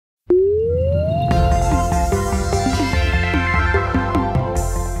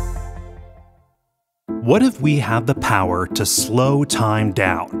What if we had the power to slow time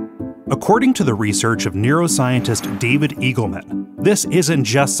down? According to the research of neuroscientist David Eagleman, this isn't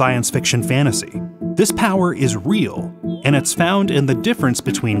just science fiction fantasy. This power is real, and it's found in the difference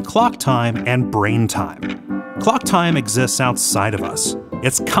between clock time and brain time. Clock time exists outside of us.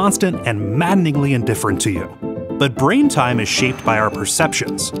 It's constant and maddeningly indifferent to you. But brain time is shaped by our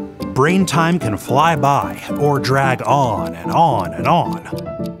perceptions. Brain time can fly by or drag on and on and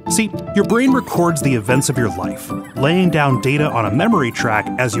on. See, your brain records the events of your life, laying down data on a memory track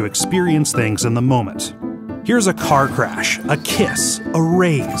as you experience things in the moment. Here's a car crash, a kiss, a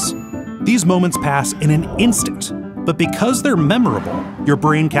raise. These moments pass in an instant, but because they're memorable, your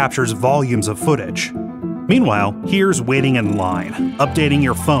brain captures volumes of footage. Meanwhile, here's waiting in line, updating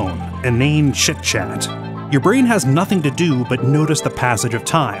your phone, inane chit-chat. Your brain has nothing to do but notice the passage of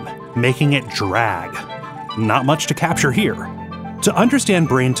time, making it drag. Not much to capture here. To understand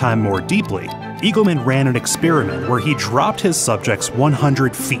brain time more deeply, Eagleman ran an experiment where he dropped his subjects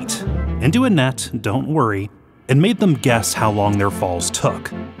 100 feet into a net, don't worry, and made them guess how long their falls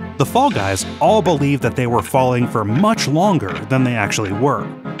took. The fall guys all believed that they were falling for much longer than they actually were.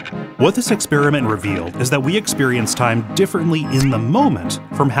 What this experiment revealed is that we experience time differently in the moment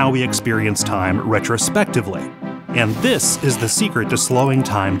from how we experience time retrospectively. And this is the secret to slowing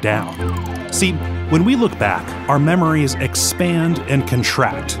time down. See, when we look back, our memories expand and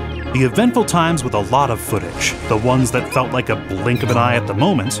contract. The eventful times with a lot of footage, the ones that felt like a blink of an eye at the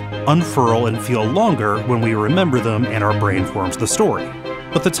moment, unfurl and feel longer when we remember them and our brain forms the story.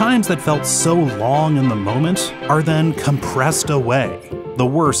 But the times that felt so long in the moment are then compressed away, the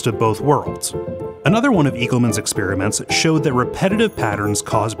worst of both worlds. Another one of Eagleman's experiments showed that repetitive patterns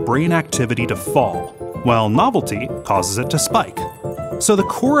cause brain activity to fall, while novelty causes it to spike. So the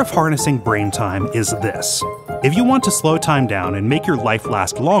core of harnessing brain time is this. If you want to slow time down and make your life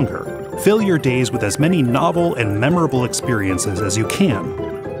last longer, fill your days with as many novel and memorable experiences as you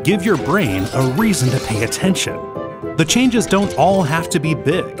can. Give your brain a reason to pay attention. The changes don't all have to be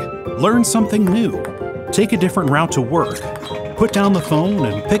big. Learn something new. Take a different route to work. Put down the phone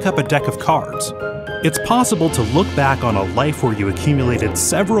and pick up a deck of cards. It's possible to look back on a life where you accumulated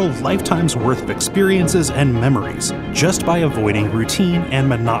several lifetimes worth of experiences and memories just by avoiding routine and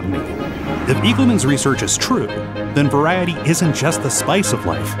monotony. If Eagleman's research is true, then variety isn't just the spice of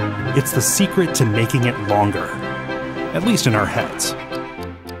life, it's the secret to making it longer. At least in our heads.